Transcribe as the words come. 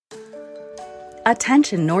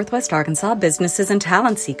Attention Northwest Arkansas businesses and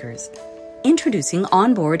talent seekers. Introducing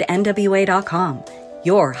OnboardNWA.com,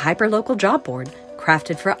 your hyperlocal job board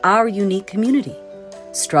crafted for our unique community.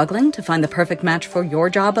 Struggling to find the perfect match for your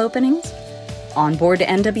job openings? Onboard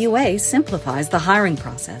NWA simplifies the hiring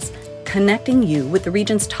process, connecting you with the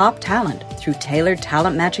region's top talent through tailored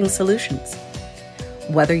talent matching solutions.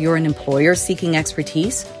 Whether you're an employer seeking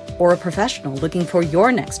expertise or a professional looking for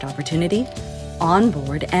your next opportunity,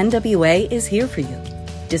 Onboard NWA is here for you.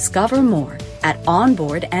 Discover more at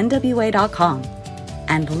onboardnwa.com,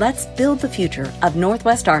 and let's build the future of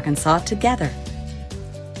Northwest Arkansas together.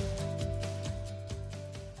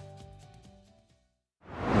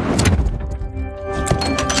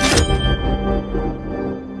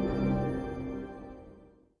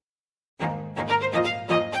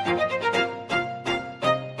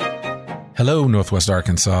 Hello, Northwest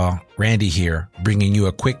Arkansas. Randy here, bringing you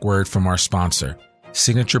a quick word from our sponsor,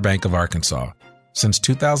 Signature Bank of Arkansas. Since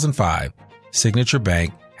 2005, Signature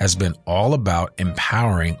Bank has been all about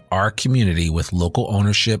empowering our community with local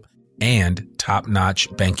ownership and top-notch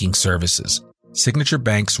banking services. Signature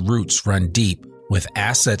Bank's roots run deep with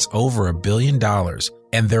assets over $1 billion,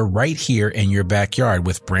 and they're right here in your backyard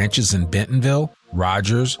with branches in Bentonville,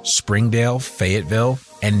 Rogers, Springdale, Fayetteville,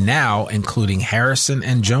 and now including Harrison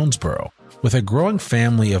and Jonesboro. With a growing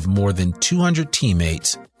family of more than 200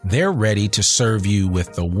 teammates, they're ready to serve you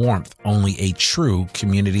with the warmth only a true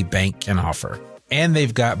community bank can offer. And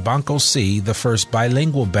they've got Banco C, the first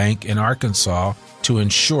bilingual bank in Arkansas, to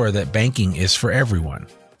ensure that banking is for everyone.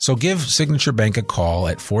 So give Signature Bank a call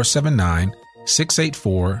at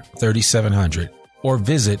 479-684-3700 or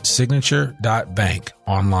visit signature.bank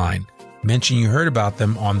online. Mention you heard about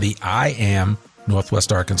them on the I Am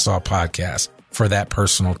Northwest Arkansas podcast for that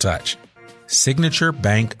personal touch. Signature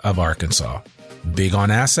Bank of Arkansas. Big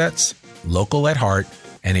on assets, local at heart,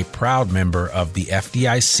 and a proud member of the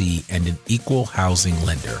FDIC and an equal housing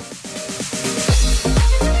lender.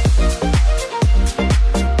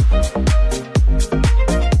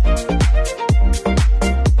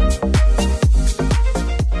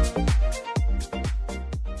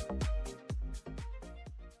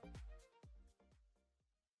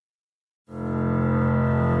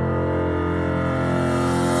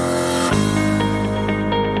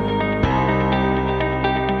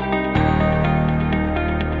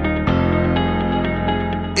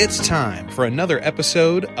 It's time for another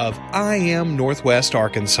episode of I Am Northwest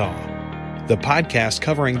Arkansas, the podcast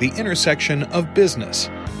covering the intersection of business,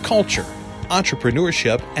 culture,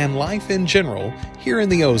 entrepreneurship, and life in general here in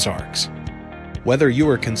the Ozarks. Whether you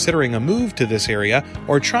are considering a move to this area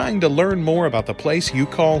or trying to learn more about the place you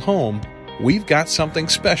call home, we've got something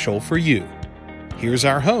special for you. Here's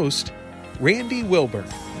our host, Randy Wilburn.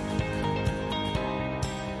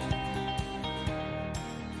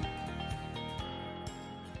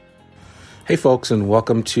 Hey folks, and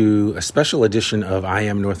welcome to a special edition of I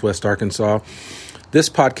Am Northwest Arkansas. This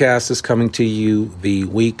podcast is coming to you the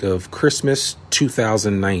week of Christmas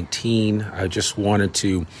 2019. I just wanted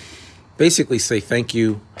to basically say thank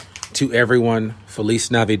you to everyone.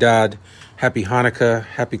 Feliz Navidad, Happy Hanukkah,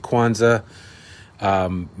 Happy Kwanzaa,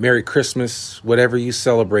 Merry Christmas, whatever you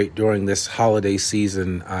celebrate during this holiday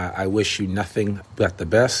season. I wish you nothing but the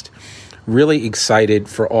best. Really excited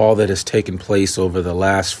for all that has taken place over the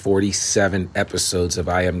last 47 episodes of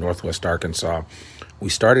I Am Northwest Arkansas. We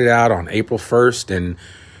started out on April 1st, and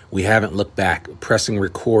we haven't looked back, pressing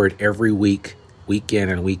record every week, week in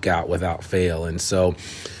and week out without fail. And so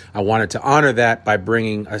I wanted to honor that by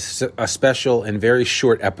bringing a special and very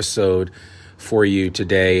short episode for you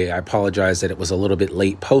today. I apologize that it was a little bit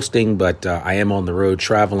late posting, but I am on the road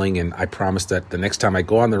traveling, and I promise that the next time I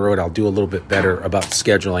go on the road, I'll do a little bit better about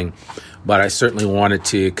scheduling. But I certainly wanted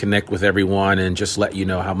to connect with everyone and just let you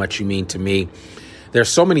know how much you mean to me. There's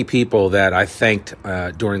so many people that I thanked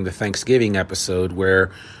during the Thanksgiving episode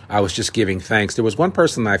where I was just giving thanks. There was one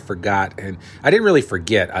person I forgot, and I didn't really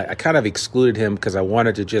forget. I kind of excluded him because I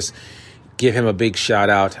wanted to just give him a big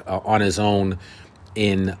shout out on his own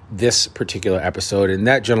in this particular episode. And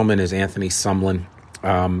that gentleman is Anthony Sumlin.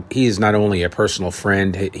 He is not only a personal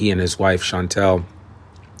friend, he and his wife, Chantel,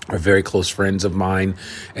 are very close friends of mine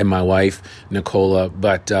and my wife, Nicola,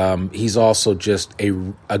 but he's also just a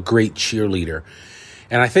great cheerleader.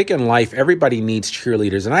 And I think in life, everybody needs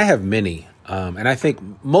cheerleaders, and I have many. And I think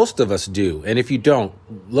most of us do. And if you don't,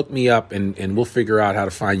 look me up and we'll figure out how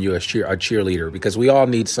to find you a cheerleader, because we all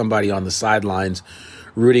need somebody on the sidelines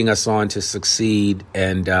rooting us on to succeed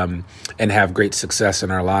and have great success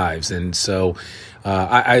in our lives. And so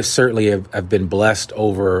I certainly have been blessed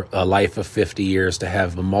over a life of 50 years to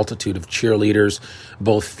have a multitude of cheerleaders,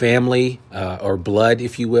 both family or blood,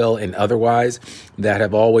 if you will, and otherwise, that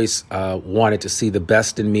have always wanted to see the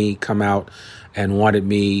best in me come out and wanted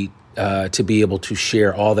me to be able to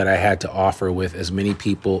share all that I had to offer with as many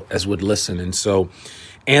people as would listen. And so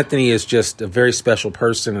Anthony is just a very special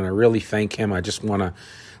person, and I really thank him. I just want to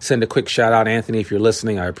send a quick shout out, Anthony, if you're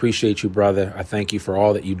listening. I appreciate you, brother. I thank you for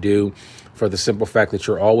all that you do, for the simple fact that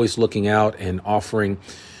you're always looking out and offering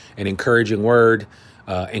an encouraging word,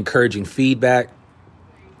 encouraging feedback.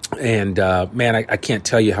 And man, I can't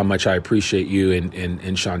tell you how much I appreciate you and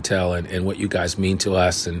Chantel and what you guys mean to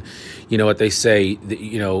us. And you know what they say,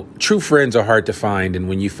 true friends are hard to find. And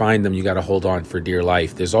when you find them, you got to hold on for dear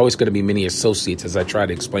life. There's always going to be many associates. As I try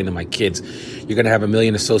to explain to my kids, you're going to have a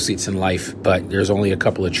million associates in life, but there's only a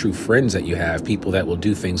couple of true friends that you have, people that will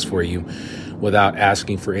do things for you without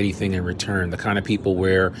asking for anything in return. The kind of people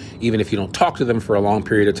where even if you don't talk to them for a long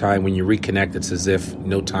period of time, when you reconnect, it's as if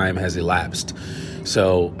no time has elapsed.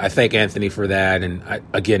 So I thank Anthony for that. And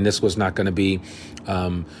again, this was not going to be,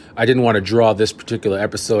 I didn't want to draw this particular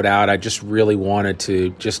episode out. I just really wanted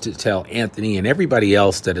to tell Anthony and everybody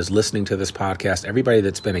else that is listening to this podcast, everybody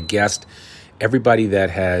that's been a guest, everybody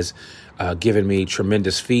that has given me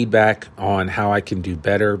tremendous feedback on how I can do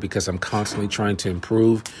better, because I'm constantly trying to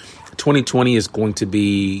improve. 2020 is going to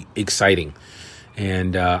be exciting.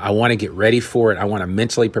 And I want to get ready for it. I want to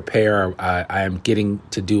mentally prepare. I am getting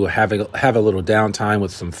to have a little downtime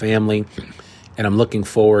with some family, and I'm looking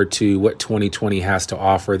forward to what 2020 has to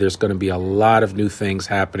offer. There's going to be a lot of new things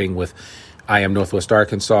happening with I Am Northwest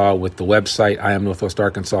Arkansas, with the website,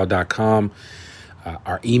 iamnorthwestarkansas.com,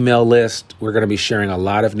 our email list. We're going to be sharing a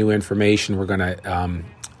lot of new information. We're going to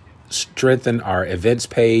strengthen our events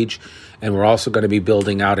page, and we're also going to be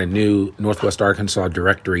building out a new Northwest Arkansas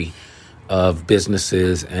directory of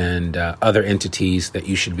businesses and other entities that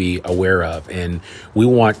you should be aware of. And we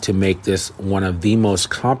want to make this one of the most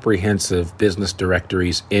comprehensive business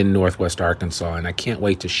directories in Northwest Arkansas. And I can't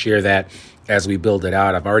wait to share that as we build it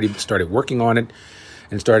out. I've already started working on it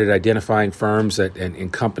and started identifying firms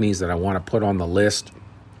and companies that I want to put on the list.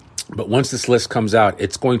 But once this list comes out,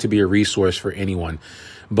 it's going to be a resource for anyone,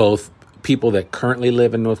 both people that currently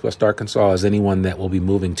live in Northwest Arkansas as anyone that will be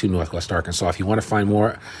moving to Northwest Arkansas. If you want to find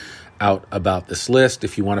more out about this list,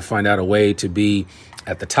 if you want to find out a way to be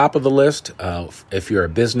at the top of the list, if you're a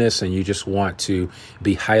business and you just want to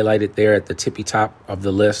be highlighted there at the tippy top of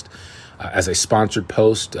the list as a sponsored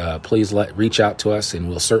post, please reach out to us, and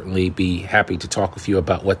we'll certainly be happy to talk with you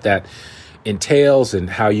about what that entails and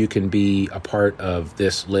how you can be a part of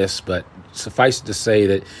this list. But suffice it to say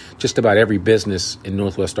that just about every business in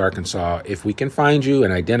Northwest Arkansas, if we can find you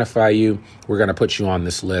and identify you, we're going to put you on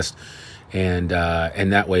this list. And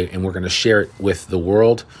that way, and we're going to share it with the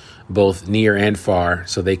world, both near and far,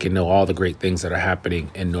 so they can know all the great things that are happening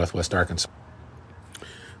in Northwest Arkansas.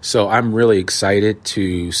 So I'm really excited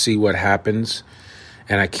to see what happens,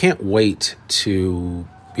 and I can't wait to,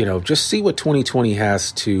 just see what 2020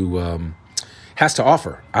 has to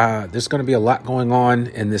offer. There's going to be a lot going on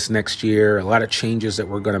in this next year, a lot of changes that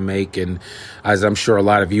we're going to make. And as I'm sure a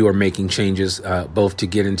lot of you are making changes, both to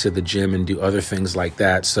get into the gym and do other things like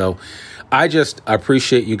that. So I just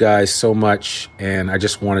appreciate you guys so much. And I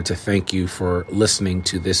just wanted to thank you for listening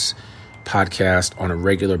to this podcast on a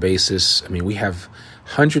regular basis. I mean, we have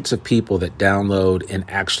hundreds of people that download and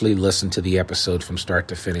actually listen to the episode from start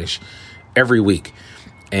to finish every week.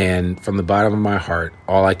 And from the bottom of my heart,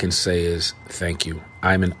 all I can say is thank you.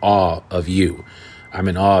 I'm in awe of you. I'm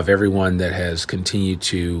in awe of everyone that has continued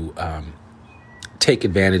to take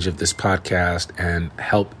advantage of this podcast and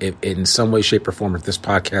help it in some way, shape, or form. If this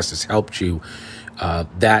podcast has helped you,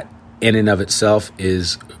 that in and of itself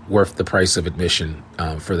is worth the price of admission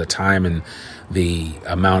for the time and the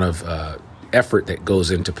amount of effort that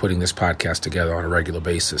goes into putting this podcast together on a regular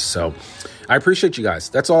basis. So I appreciate you guys.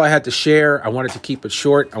 That's all I had to share. I wanted to keep it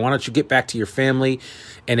short. I wanted you to get back to your family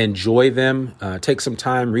and enjoy them. Take some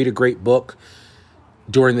time, read a great book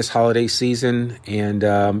during this holiday season, and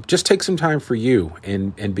just take some time for you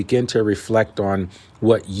and begin to reflect on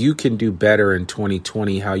what you can do better in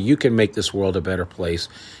 2020, how you can make this world a better place.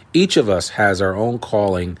 Each of us has our own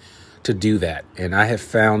calling to do that. And I have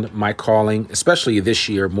found my calling, especially this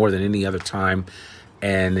year, more than any other time.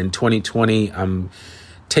 And in 2020, I'm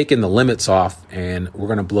taking the limits off, and we're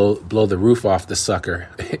going to blow the roof off the sucker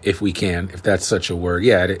if we can, if that's such a word.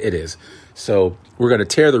 Yeah, it is. So we're going to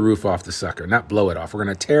tear the roof off the sucker, not blow it off. We're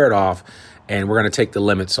going to tear it off, and we're going to take the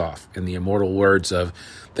limits off, in the immortal words of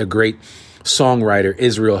the great songwriter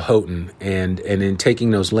Israel Houghton. And in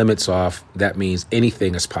taking those limits off, that means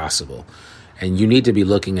anything is possible. And you need to be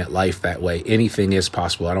looking at life that way. Anything is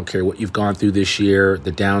possible. I don't care what you've gone through this year,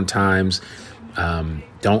 the down times.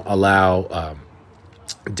 Don't allow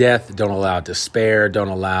death. Don't allow despair. Don't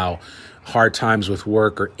allow hard times with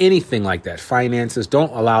work or anything like that. Finances,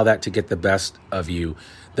 don't allow that to get the best of you.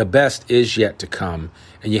 The best is yet to come,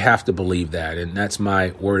 and you have to believe that. And that's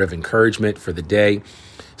my word of encouragement for the day.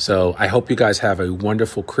 So I hope you guys have a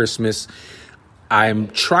wonderful Christmas. I'm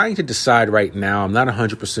trying to decide right now. I'm not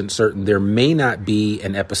 100% certain. There may not be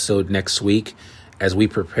an episode next week as we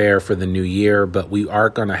prepare for the new year, but we are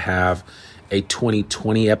going to have a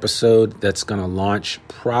 2020 episode that's going to launch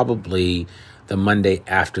probably the Monday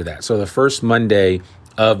after that. So the first Monday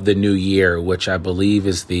of the new year, which I believe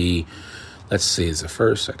is the, let's see, is the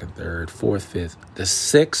first, second, third, fourth, fifth, the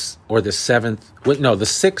 6th or the 7th. Wait, no, the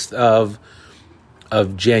 6th of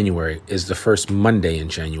January is the first Monday in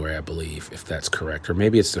January, I believe, if that's correct. Or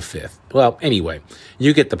maybe it's the 5th. Well, anyway,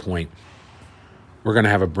 you get the point. We're going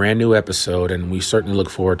to have a brand new episode, and we certainly look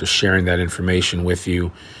forward to sharing that information with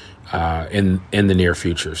you in the near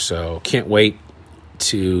future. So can't wait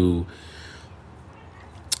to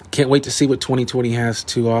see what 2020 has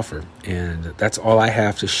to offer. And that's all I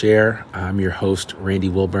have to share. I'm your host, Randy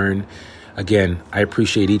Wilburn. Again, I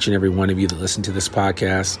appreciate each and every one of you that listen to this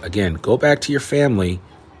podcast. Again, go back to your family,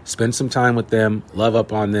 spend some time with them, love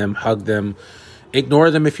up on them, hug them, ignore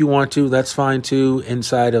them if you want to. That's fine too,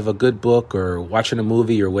 inside of a good book or watching a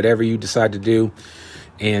movie or whatever you decide to do.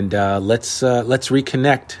 And let's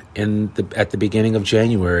reconnect at the beginning of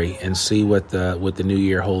January and see what the new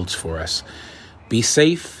year holds for us. Be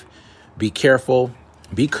safe, be careful,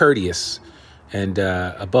 be courteous, and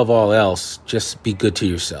above all else, just be good to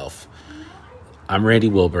yourself. I'm Randy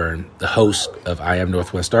Wilburn, the host of I Am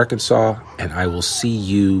Northwest Arkansas, and I will see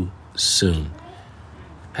you soon.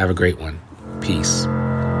 Have a great one. Peace.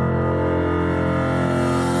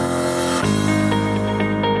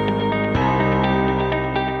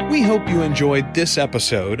 We hope you enjoyed this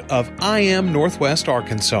episode of I Am Northwest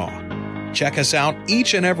Arkansas. Check us out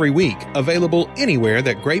each and every week, available anywhere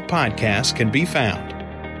that great podcasts can be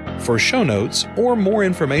found. For show notes or more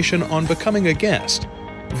information on becoming a guest,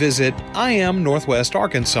 visit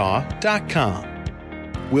IamNorthwestArkansas.com.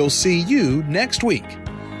 We'll see you next week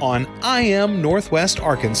on I Am Northwest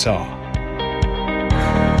Arkansas.